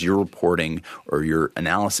degree does your reporting or your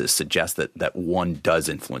analysis suggest that one does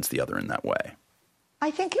influence the other in that way? I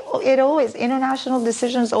think international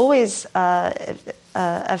decisions always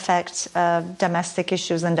affect domestic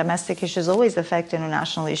issues, and domestic issues always affect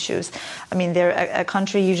international issues. I mean, a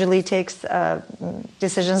country usually takes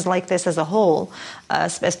decisions like this as a whole,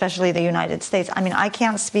 especially the United States. I mean, I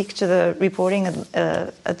can't speak to the reporting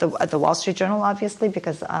at the Wall Street Journal, obviously,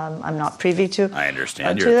 because I'm not privy to. I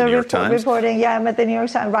understand. You're at the New York Times. Reporting. Yeah, I'm at the New York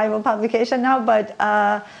Times, rival publication now, but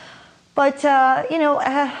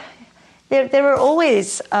There are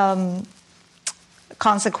always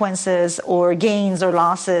consequences or gains or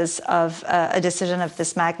losses of a decision of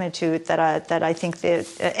this magnitude that I think that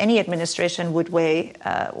any administration would weigh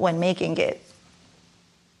when making it.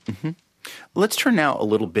 Mm-hmm. Let's turn now a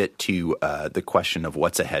little bit to the question of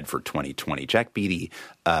what's ahead for 2020. Jack Beatty,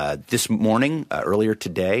 this morning, earlier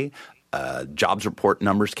today, jobs report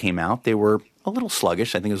numbers came out. They were a little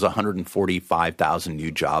sluggish. I think it was 145,000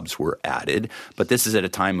 new jobs were added, but this is at a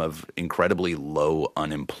time of incredibly low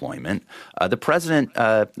unemployment. The president,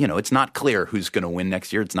 it's not clear who's going to win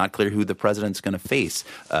next year. It's not clear who the president's going to face,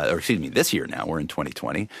 this year now. We're in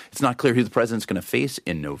 2020. It's not clear who the president's going to face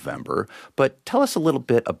in November. But tell us a little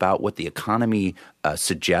bit about what the economy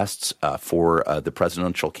suggests for the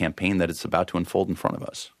presidential campaign that is about to unfold in front of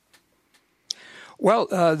us. Well,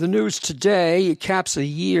 the news today caps a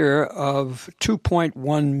year of 2.1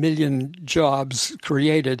 million jobs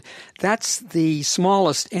created. That's the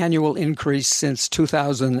smallest annual increase since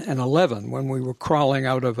 2011, when we were crawling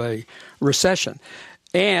out of a recession.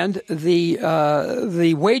 And the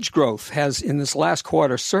wage growth in this last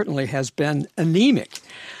quarter certainly has been anemic.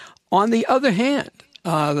 On the other hand,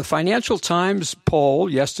 the Financial Times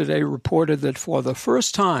poll yesterday reported that for the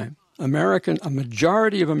first time, a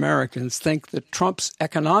majority of Americans think that Trump's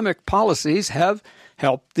economic policies have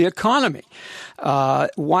helped the economy.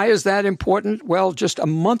 Why is that important? Well, just a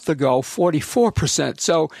month ago, 44%.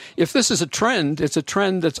 So if this is a trend, it's a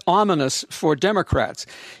trend that's ominous for Democrats.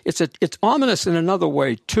 It's ominous in another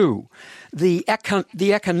way, too. The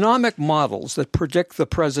economic models that predict the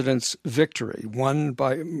president's victory,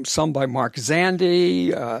 some by Mark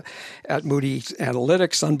Zandi at Moody's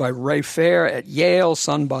Analytics, some by Ray Fair at Yale,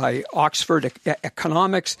 some by Oxford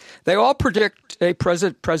Economics, they all predict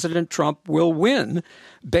President Trump will win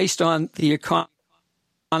based on the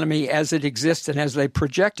economy as it exists and as they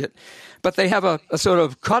project it. But they have a sort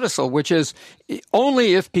of codicil, which is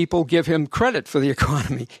only if people give him credit for the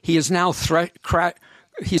economy. He is now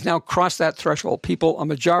He's now crossed that threshold. A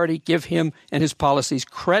majority, give him and his policies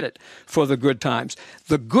credit for the good times.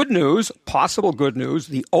 The good news, possible good news,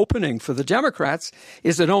 the opening for the Democrats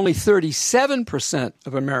is that only 37%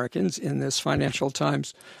 of Americans in this Financial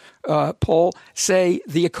Times poll say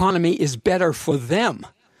the economy is better for them.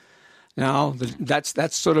 Now,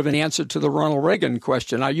 that's sort of an answer to the Ronald Reagan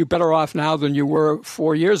question. Are you better off now than you were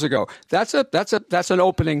 4 years ago? That's an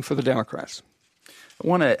opening for the Democrats. I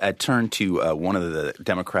want to turn to one of the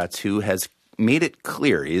Democrats who has made it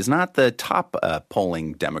clear he is not the top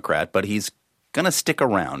polling Democrat, but he's going to stick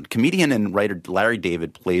around. Comedian and writer Larry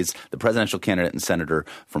David plays the presidential candidate and senator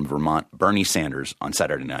from Vermont, Bernie Sanders, on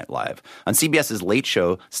Saturday Night Live. On CBS's Late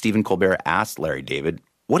Show, Stephen Colbert asked Larry David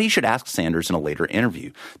what he should ask Sanders in a later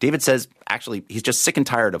interview. David says, actually, he's just sick and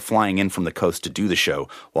tired of flying in from the coast to do the show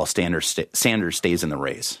while Sanders stays in the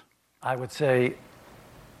race. I would say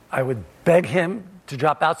I would beg him to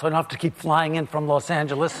drop out so I don't have to keep flying in from Los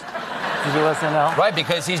Angeles to USNL. Right,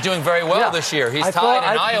 because he's doing very well this year. He's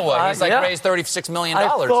tied in Iowa. He's raised $36 million. I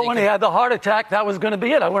thought when he had the heart attack, that was going to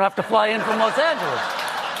be it. I wouldn't have to fly in from Los Angeles.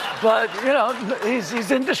 But,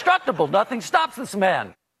 he's indestructible. Nothing stops this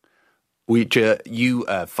man. You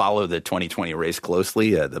follow the 2020 race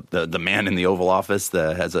closely. The man in the Oval Office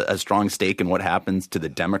has a strong stake in what happens to the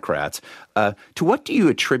Democrats. To what do you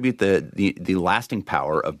attribute the lasting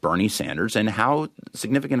power of Bernie Sanders, and how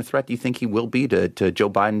significant a threat do you think he will be to Joe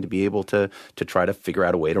Biden to be able to try to figure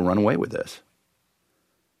out a way to run away with this?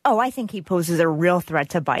 Oh, I think he poses a real threat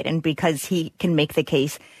to Biden because he can make the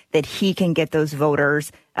case that he can get those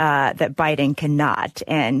voters that Biden cannot.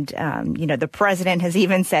 And, the president has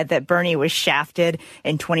even said that Bernie was shafted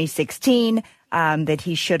in 2016, that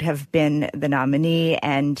he should have been the nominee.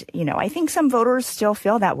 And, I think some voters still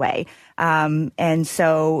feel that way. And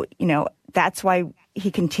so, that's why he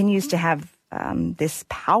continues to have this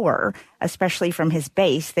power, especially from his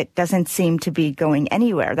base, that doesn't seem to be going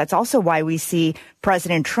anywhere. That's also why we see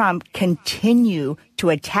President Trump continue to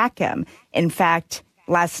attack him. In fact,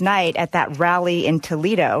 last night at that rally in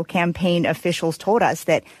Toledo, campaign officials told us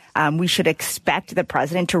that we should expect the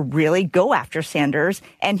president to really go after Sanders,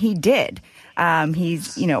 and he did.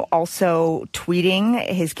 He's, also tweeting.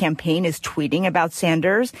 His campaign is tweeting about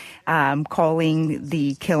Sanders, calling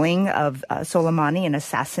the killing of Soleimani an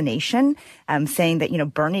assassination, saying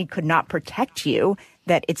that, Bernie could not protect you,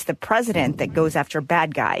 that it's the president that goes after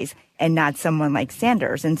bad guys and not someone like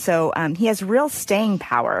Sanders. And so he has real staying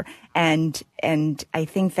power. And I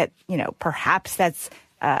think that, perhaps that's,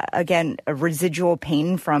 again, a residual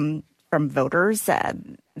pain from voters that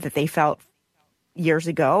they felt years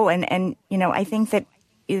ago. And I think that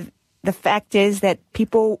the fact is that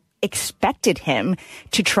people expected him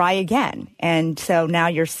to try again. And so now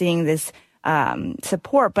you're seeing this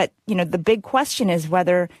support. But, the big question is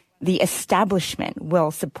whether the establishment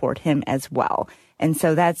will support him as well. And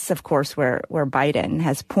so that's, of course, where Biden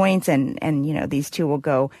has points and these two will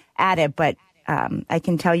go at it. But I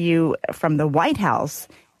can tell you from the White House,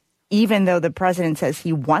 even though the president says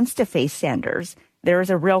he wants to face Sanders, there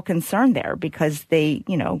is a real concern there because they,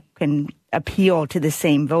 can appeal to the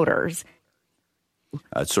same voters.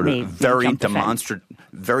 Sort of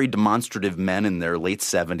very demonstrative men in their late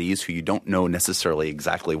 70s who you don't know necessarily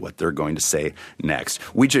exactly what they're going to say next.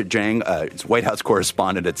 Weijia Jiang, White House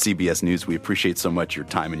correspondent at CBS News. We appreciate so much your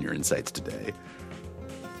time and your insights today.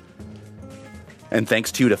 And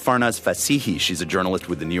thanks to Farnaz Fasihi. She's a journalist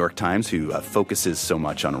with the New York Times who focuses so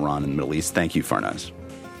much on Iran and the Middle East. Thank you, Farnaz.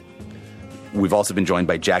 We've also been joined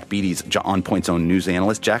by Jack Beatty's On Point's own news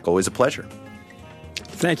analyst. Jack, always a pleasure.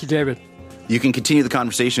 Thank you, David. You can continue the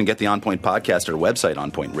conversation and get the On Point podcast at our website,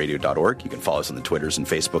 onpointradio.org. You can follow us on the Twitters and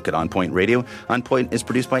Facebook at On Point Radio. On Point is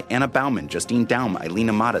produced by Anna Bauman, Justine Daum, Eileen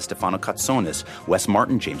Amata, Stefano Katsonis, Wes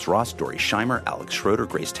Martin, James Ross, Dory Scheimer, Alex Schroeder,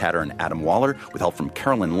 Grace Tatter, and Adam Waller, with help from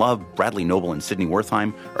Carolyn Love, Bradley Noble, and Sydney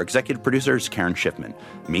Wertheim. Our executive producer is Karen Schiffman.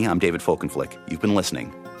 Me, I'm David Folkenflik. You've been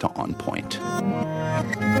listening to On Point.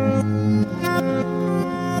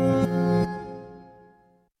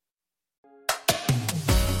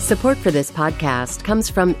 Support for this podcast comes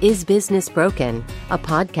from Is Business Broken, a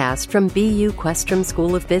podcast from BU Questrom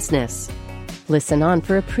School of Business. Listen on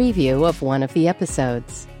for a preview of one of the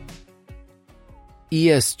episodes.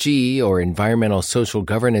 ESG, or environmental social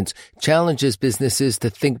governance, challenges businesses to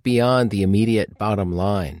think beyond the immediate bottom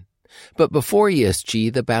line. But before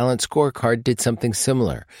ESG, the Balanced Scorecard did something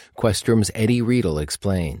similar. Questrom's Eddie Riedel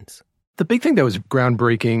explains. The big thing that was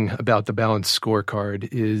groundbreaking about the Balanced Scorecard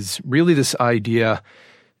is really this idea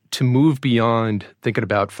to move beyond thinking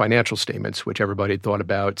about financial statements, which everybody had thought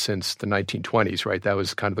about since the 1920s, right? That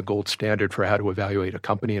was kind of the gold standard for how to evaluate a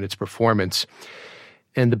company and its performance.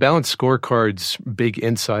 And the Balanced Scorecard's big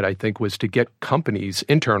insight, I think, was to get companies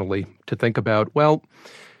internally to think about, well,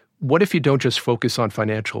 what if you don't just focus on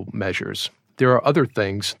financial measures? There are other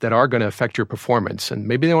things that are going to affect your performance, and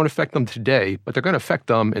maybe they won't affect them today, but they're going to affect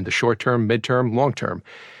them in the short term, midterm, long term.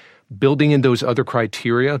 Building in those other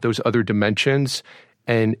criteria, those other dimensions,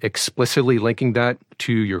 and explicitly linking that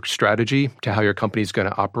to your strategy, to how your company is going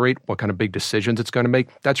to operate, what kind of big decisions it's going to make,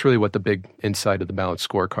 that's really what the big insight of the Balanced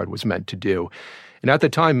Scorecard was meant to do. And at the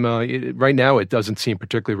time, right now, it doesn't seem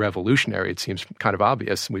particularly revolutionary. It seems kind of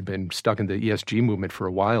obvious. We've been stuck in the ESG movement for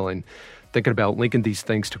a while, and thinking about linking these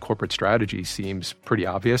things to corporate strategy seems pretty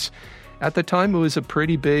obvious. At the time, it was a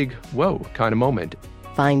pretty big, whoa, kind of moment.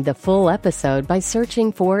 Find the full episode by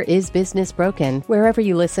searching for Is Business Broken wherever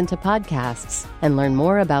you listen to podcasts, and learn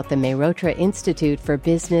more about the Mehrotra Institute for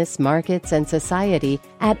Business, Markets, and Society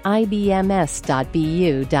at ibms.bu.edu.